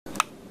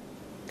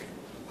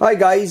Hi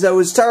guys, I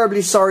was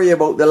terribly sorry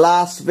about the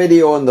last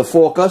video on the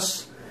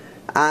focus,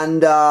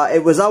 and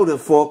it was out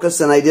of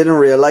focus and I didn't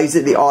realize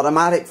it. The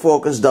automatic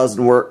focus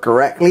doesn't work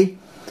correctly,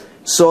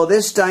 so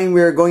this time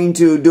we're going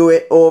to do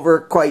it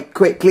over quite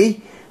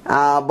quickly,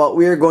 but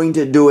we're going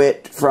to do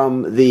it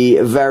from the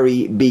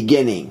very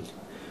beginning.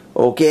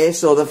 Okay,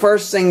 so the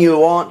first thing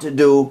you'll want to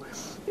do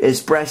is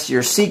press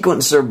your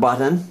sequencer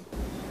button,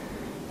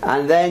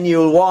 and then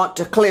you'll want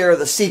to clear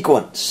the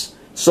sequence.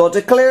 So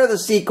to clear the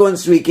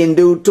sequence, we can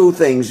do two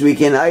things. We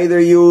can either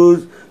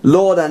use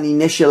load and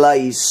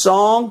initialize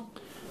song,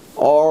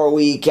 or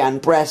we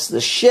can press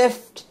the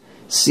shift,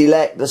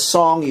 select the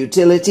song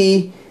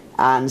utility,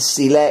 and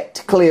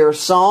select clear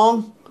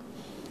song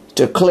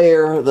to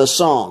clear the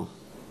song.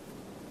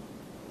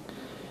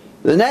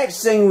 The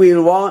next thing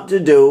we'll want to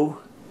do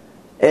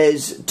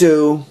is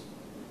to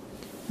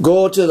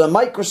go to the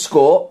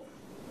microscope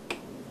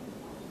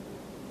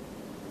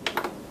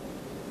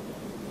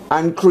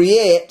and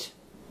create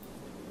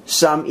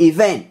some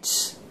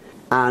events,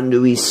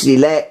 and we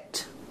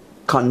select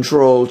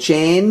control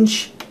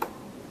change,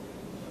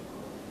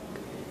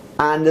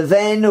 and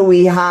then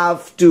we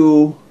have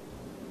to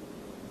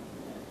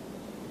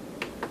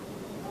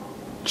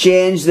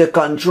change the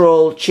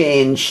control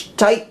change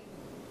type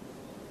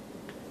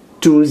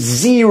to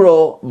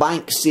 0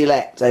 bank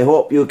select. I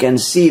hope you can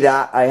see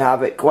that. I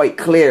have it quite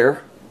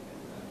clear.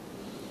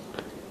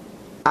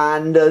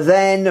 And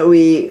then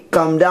we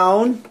come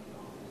down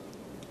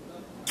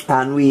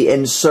and we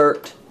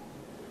insert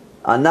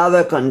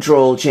another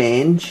control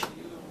change,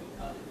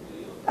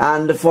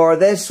 and for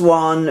this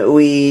one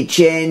we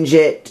change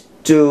it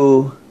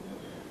to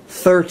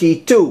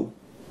 32.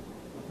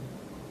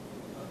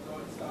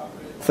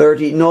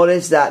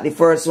 Notice that the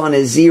first one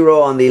is 0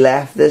 on the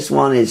left, this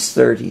one is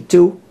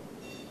 32.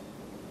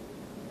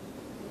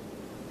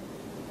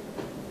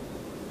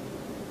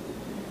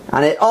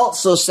 And it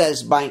also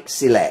says bank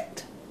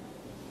select.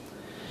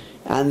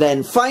 And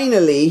then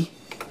finally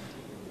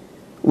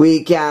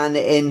we can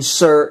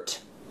insert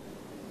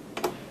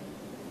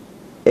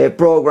a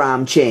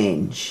program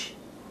change.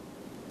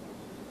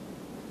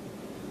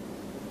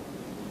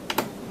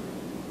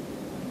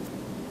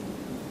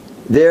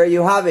 There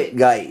you have it,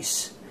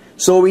 guys.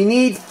 So we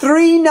need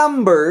 3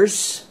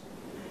 numbers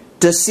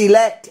to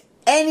select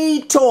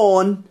any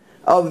tone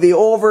of the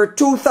over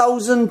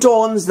 2,000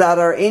 tones that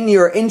are in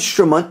your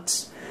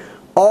instrument,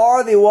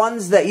 or the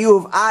ones that you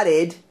have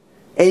added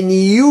in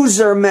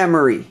user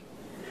memory.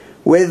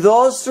 With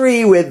those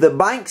 3, with the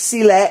bank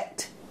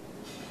select,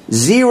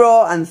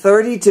 0 and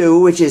 32,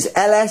 which is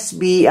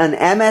LSB and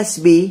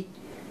MSB,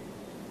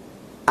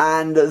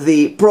 and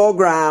the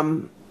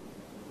program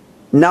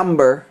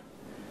number,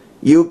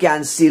 you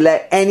can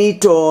select any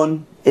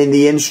tone in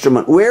the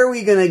instrument. Where are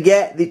we going to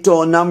get the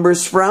tone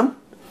numbers from?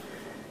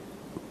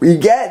 We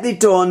get the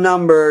tone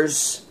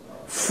numbers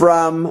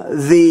from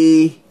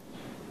the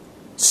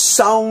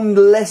sound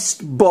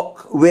list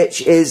book,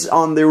 which is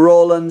on the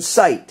Roland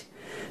site.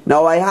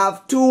 Now I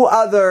have 2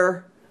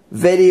 other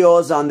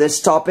videos on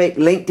this topic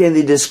linked in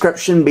the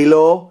description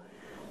below.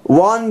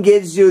 One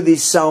gives you the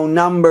sound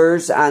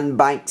numbers and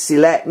bank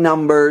select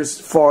numbers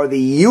for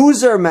the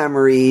user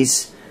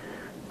memories,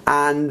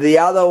 and the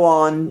other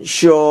one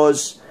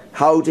shows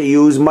how to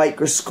use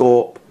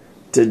Microscope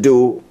to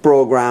do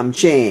program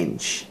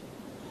change.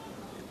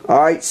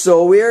 Alright,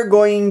 so we're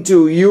going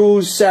to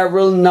use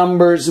several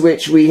numbers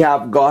which we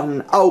have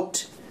gotten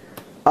out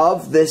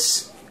of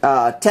this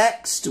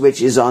text,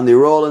 which is on the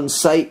Roland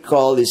site,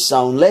 called the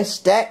sound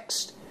list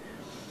text.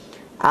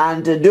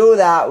 And to do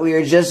that, we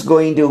are just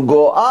going to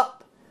go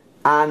up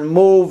and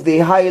move the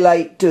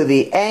highlight to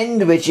the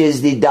end, which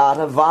is the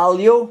data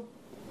value.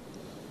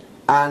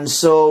 And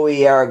so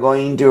we are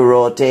going to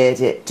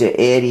rotate it to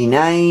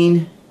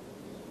 89.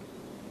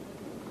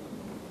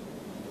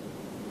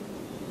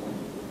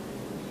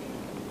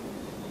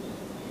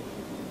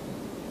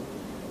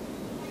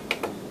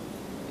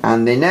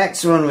 And the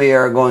next one we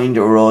are going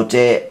to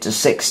rotate to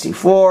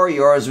 64.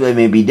 Yours will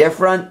maybe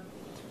different.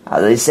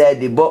 As I said,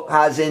 the book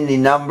has in the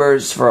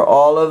numbers for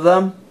all of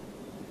them.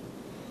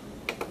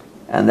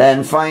 And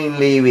then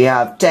finally we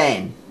have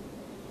 10.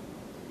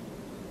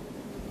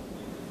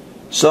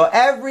 So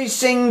every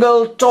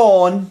single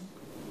tone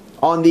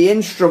on the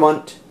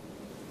instrument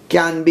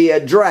can be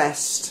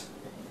addressed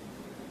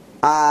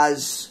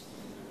as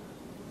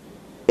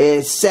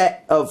a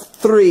set of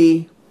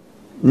 3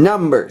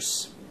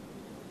 numbers.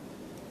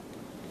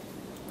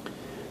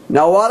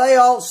 Now what I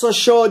also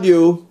showed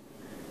you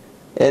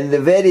in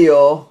the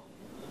video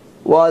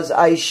was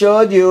I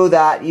showed you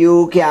that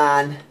you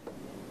can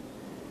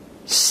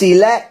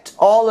select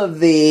all of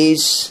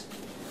these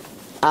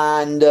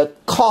and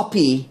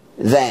copy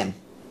them.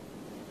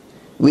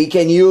 We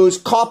can use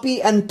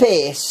copy and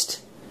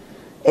paste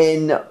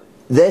in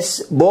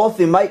this, both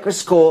the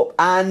Microscope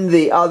and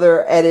the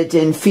other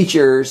editing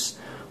features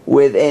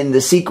within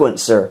the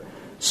sequencer.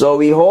 So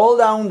we hold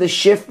down the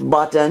shift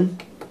button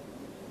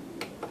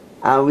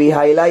and we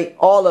highlight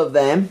all of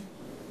them,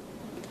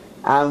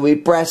 and we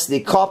press the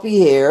copy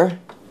here,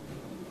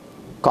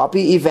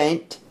 copy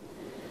event,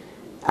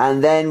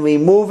 and then we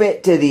move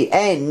it to the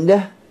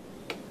end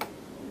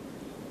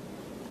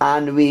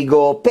and we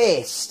go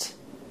paste.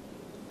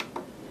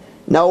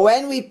 Now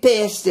when we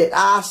paste, it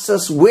asks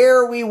us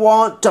where we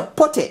want to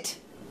put it,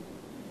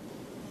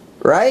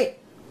 right?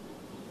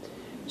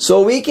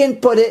 So we can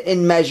put it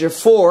in measure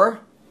 4,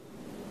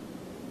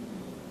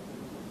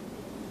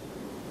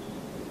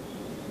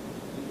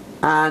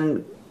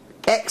 and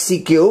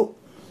execute,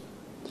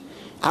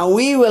 and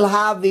we will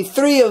have the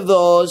 3 of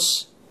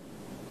those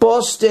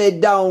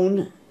posted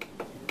down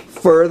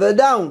further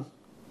down.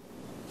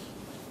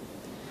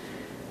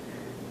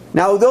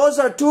 Now those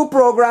are 2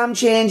 program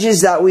changes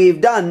that we've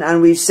done,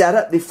 and we've set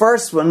up the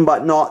first one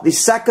but not the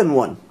second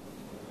one.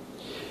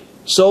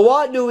 So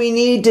what do we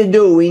need to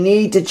do? We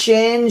need to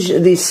change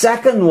the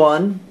second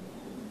one,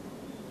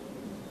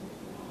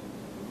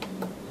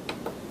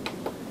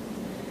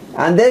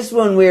 and this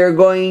one we're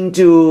going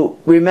to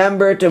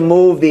remember to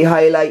move the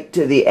highlight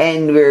to the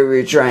end where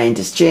we're trying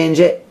to change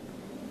it.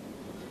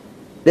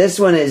 This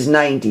one is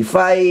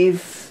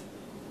 95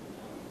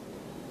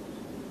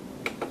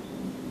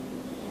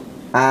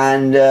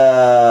 and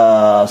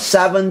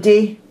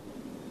 70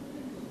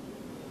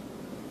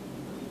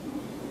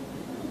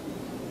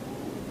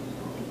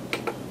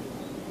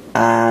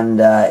 and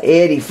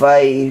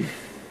 85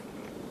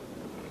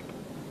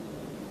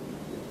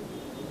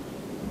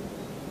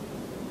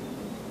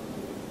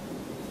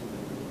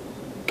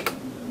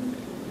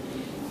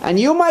 and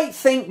you might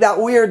think that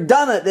we're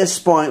done at this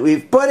point.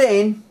 We've put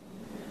in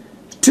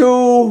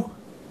 2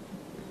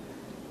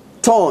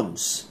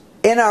 tones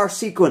in our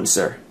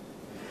sequencer.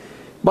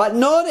 But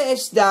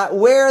notice that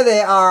where they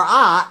are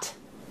at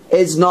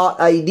is not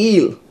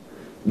ideal,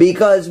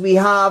 because we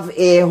have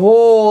a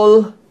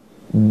whole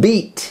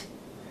beat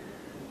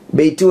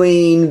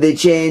between the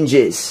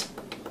changes.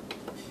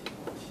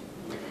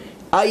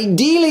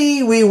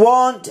 Ideally, we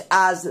want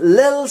as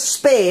little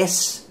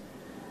space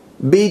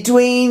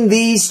between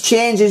these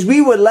changes.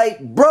 We would like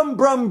brum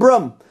brum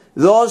brum,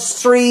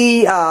 those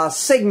 3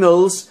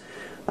 signals,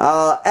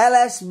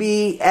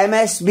 LSB,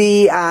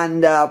 MSB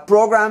and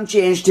program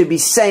change, to be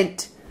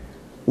sent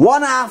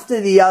one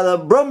after the other,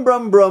 brum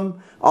brum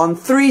brum, on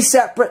 3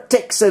 separate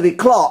ticks of the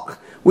clock.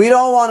 We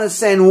don't want to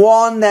send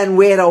one, then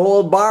wait a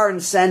whole bar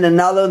and send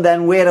another,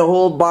 then wait a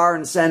whole bar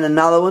and send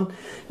another one,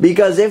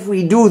 because if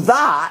we do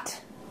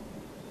that,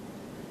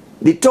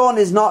 the tone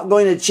is not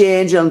going to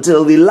change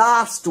until the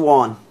last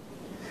one,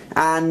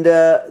 and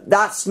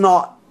that's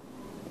not,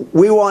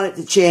 we want it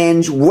to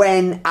change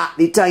when, at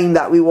the time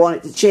that we want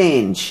it to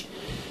change.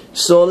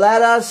 So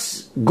let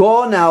us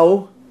go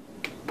now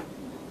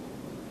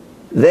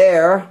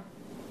there,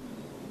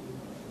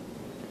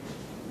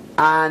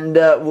 and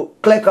we'll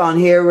click on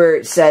here where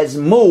it says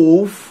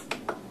move,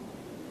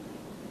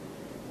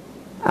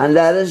 and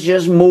let us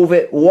just move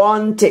it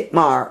 1 tick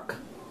mark.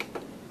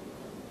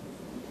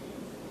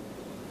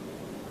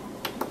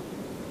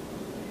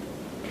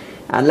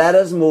 And let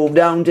us move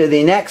down to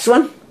the next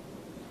one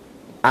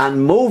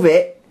and move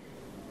it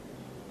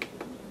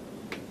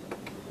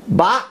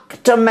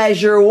back to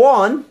measure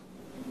 1,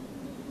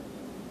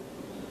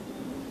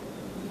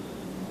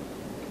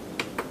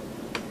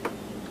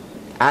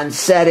 and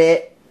set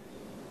it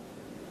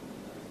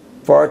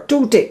for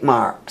 2 tick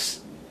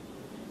marks.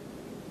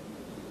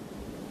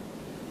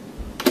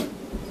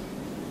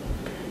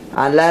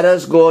 And let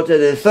us go to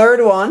the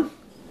third one,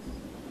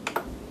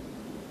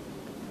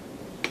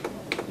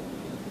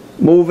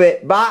 move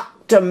it back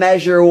to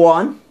measure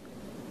 1,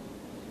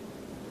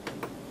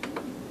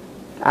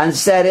 and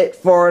set it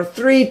for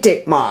 3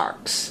 tick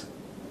marks.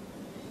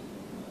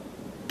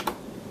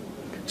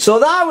 So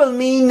that will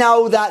mean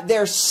now that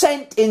they're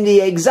sent in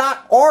the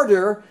exact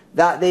order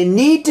that they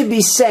need to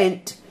be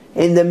sent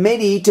in the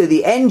MIDI to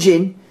the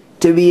engine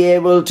to be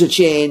able to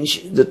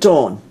change the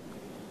tone.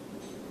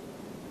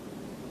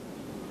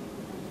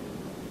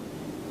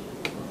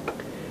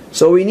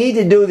 So we need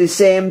to do the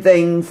same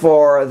thing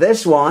for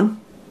this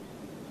one.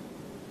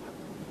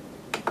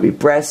 We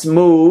press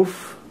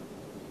move,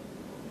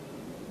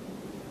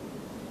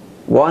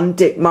 1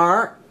 tick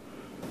mark,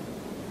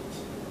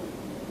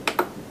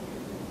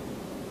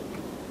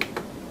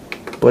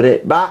 put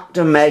it back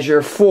to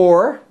measure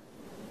 4,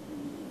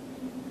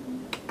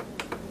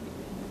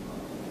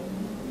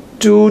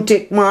 2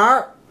 tick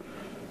mark,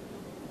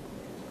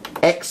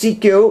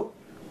 execute,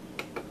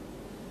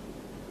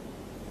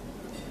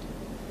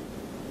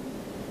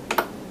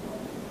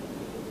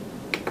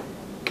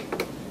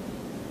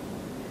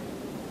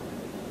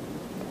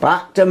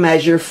 back to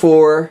measure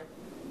 4,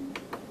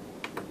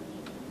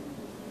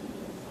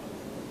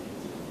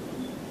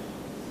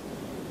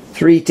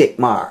 three tick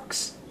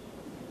marks,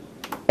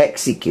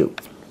 execute.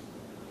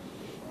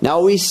 Now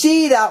we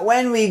see that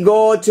when we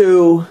go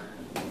to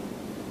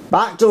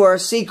back to our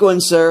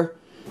sequencer,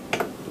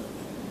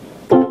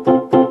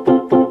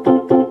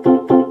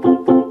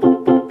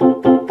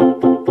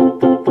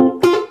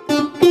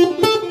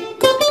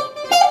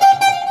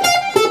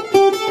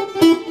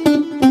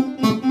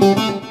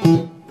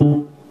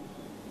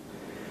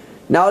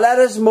 now let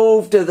us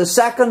move to the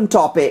second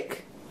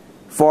topic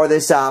for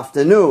this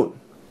afternoon.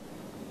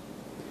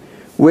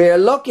 we're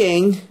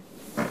looking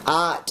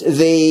at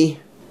the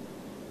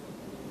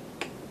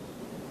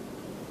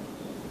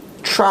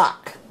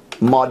track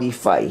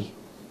modify.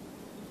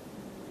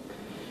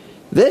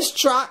 This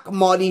track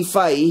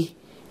modify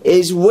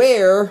is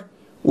where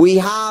we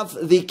have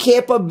the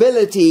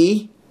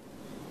capability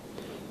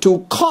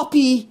to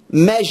copy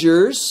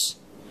measures,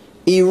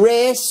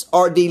 erase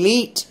or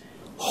delete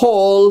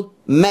whole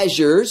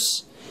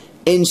measures,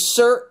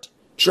 insert,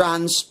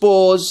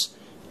 transpose,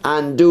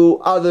 and do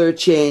other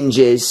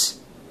changes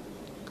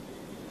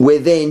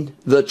within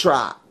the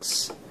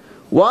tracks.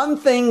 One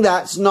thing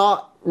that's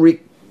not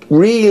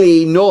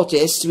really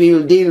noticed, we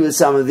will deal with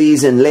some of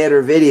these in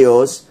later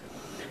videos,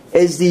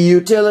 is the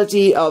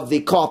utility of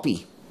the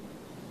copy.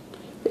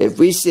 If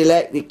we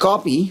select the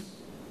copy,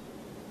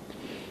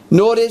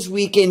 notice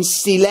we can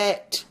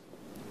select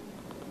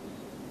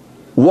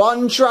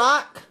one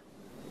track,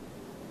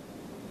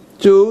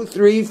 2,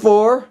 3,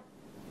 4,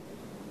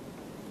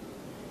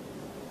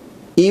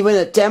 even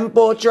a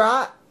tempo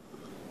track.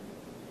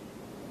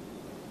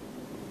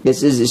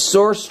 This is the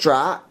source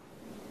track,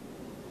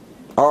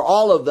 or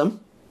all of them,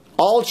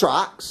 all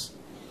tracks.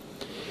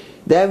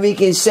 Then we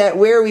can set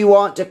where we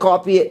want to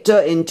copy it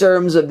to in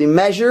terms of the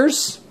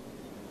measures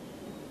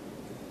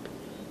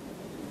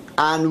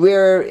and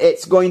where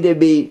it's going to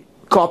be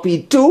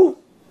copied to,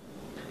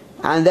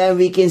 and then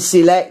we can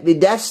select the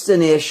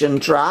destination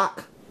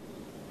track.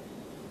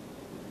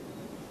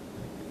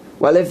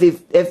 Well,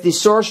 if the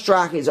source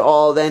track is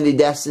all, then the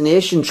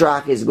destination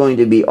track is going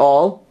to be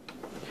all.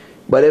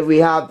 But if we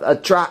have a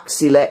track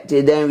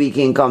selected, then we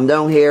can come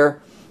down here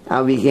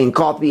and we can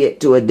copy it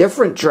to a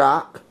different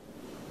track.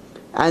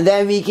 And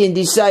then we can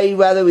decide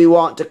whether we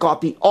want to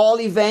copy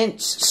all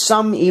events,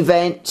 some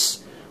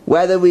events,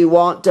 whether we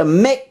want to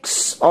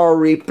mix or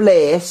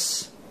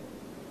replace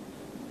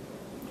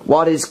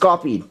what is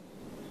copied.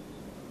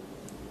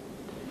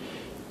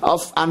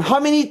 And how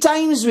many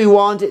times we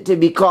want it to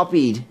be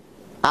copied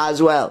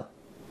as well.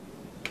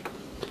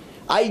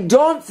 I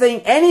don't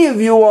think any of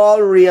you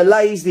all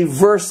realize the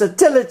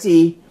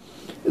versatility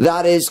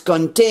that is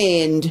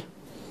contained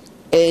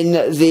in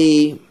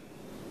the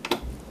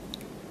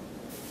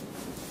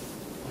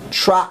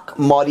track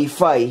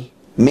modify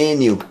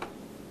menu.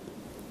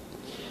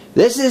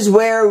 This is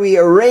where we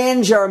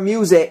arrange our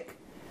music,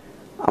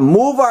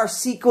 move our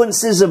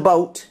sequences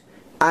about,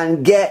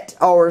 and get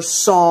our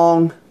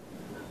song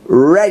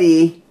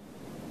ready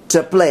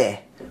to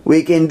play.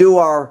 We can do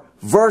our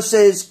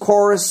verses,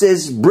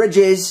 choruses,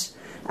 bridges,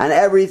 and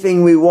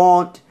everything we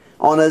want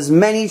on as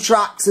many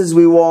tracks as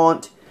we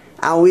want,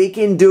 and we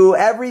can do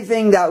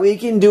everything that we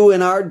can do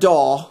in our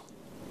DAW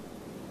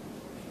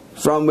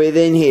from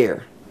within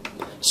here.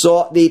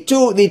 So the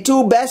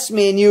two best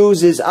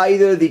menus is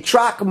either the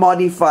track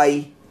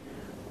modify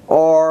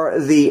or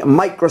the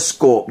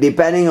microscope,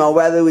 depending on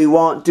whether we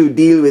want to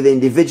deal with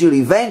individual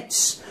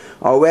events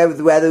or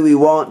whether we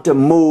want to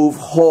move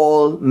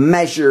whole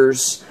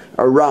measures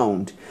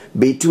around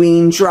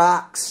between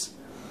tracks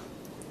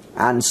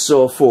and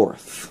so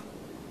forth.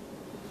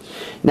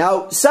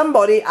 Now,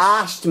 somebody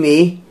asked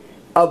me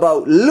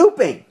about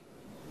looping.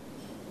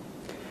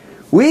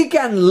 We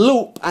can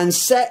loop and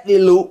set the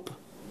loop.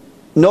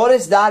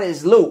 Notice that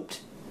is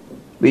looped.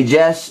 We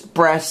just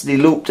press the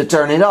loop to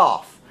turn it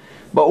off.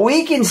 But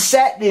we can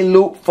set the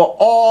loop for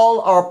all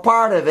or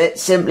part of it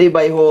simply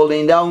by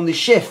holding down the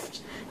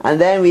shift. And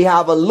then we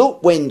have a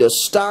loop window,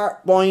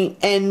 start point,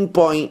 end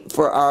point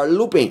for our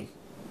looping.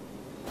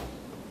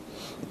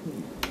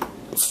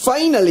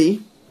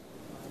 Finally,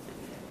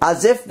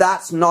 as if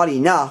that's not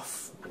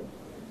enough,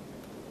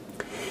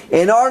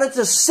 in order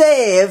to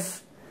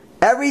save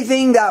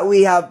everything that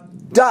we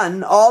have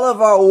done, all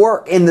of our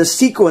work in the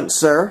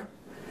sequencer,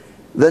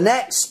 the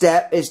next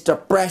step is to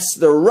press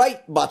the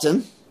right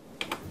button,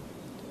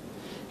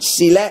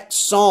 select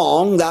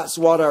song. That's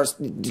what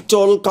the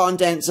total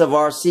contents of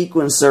our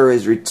sequencer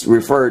is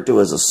referred to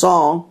as a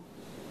song.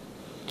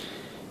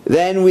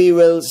 Then we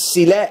will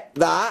select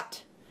that,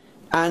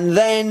 and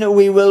then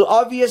we will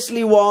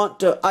obviously want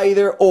to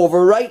either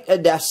overwrite a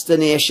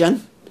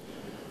destination,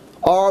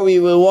 or we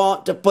will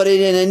want to put it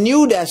in a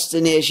new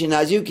destination.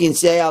 As you can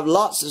see, I have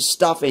lots of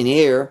stuff in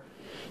here.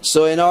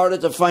 So in order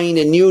to find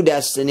a new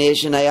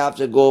destination, I have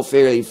to go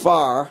fairly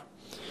far.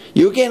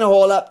 You can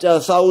hold up to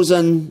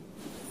 1,000,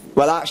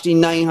 well actually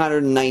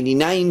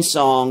 999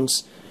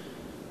 songs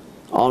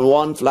on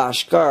one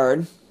flash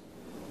card.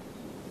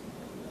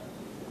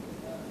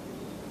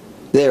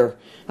 There.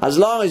 As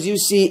long as you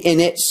see in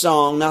its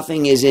song,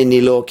 nothing is in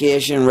the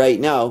location right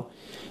now.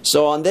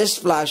 So on this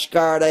flash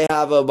card I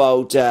have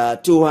about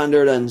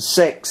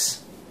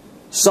 206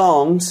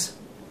 songs.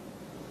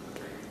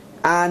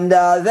 And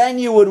then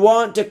you would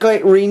want to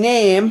click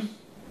rename.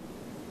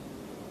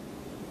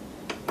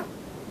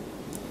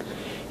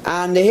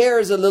 And here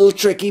is a little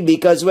tricky,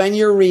 because when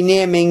you're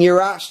renaming,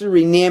 you're actually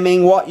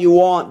renaming what you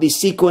want the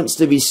sequence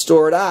to be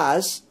stored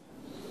as.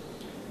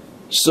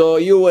 So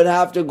you would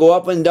have to go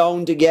up and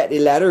down to get the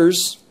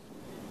letters.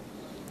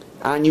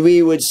 And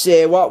we would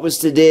say, what was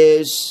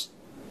today's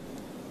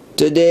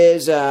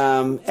Today's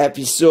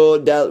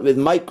episode dealt with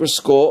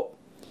Microscope.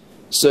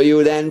 So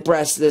you then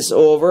press this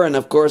over, and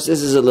of course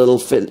this is a little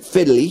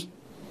fiddly.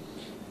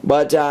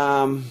 But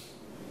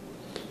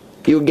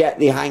you get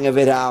the hang of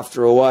it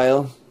after a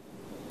while.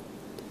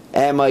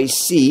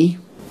 MIC.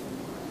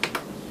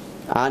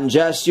 And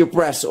just you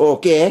press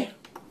OK.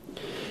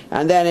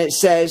 And then it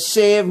says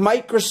save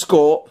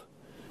Microscope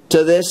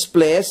to this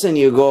place, and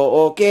you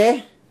go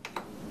OK.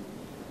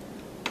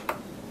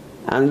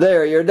 And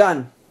there, you're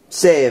done.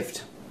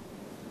 Saved.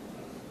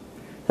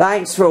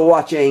 Thanks for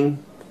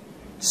watching.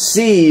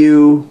 See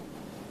you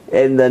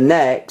in the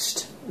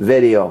next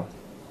video.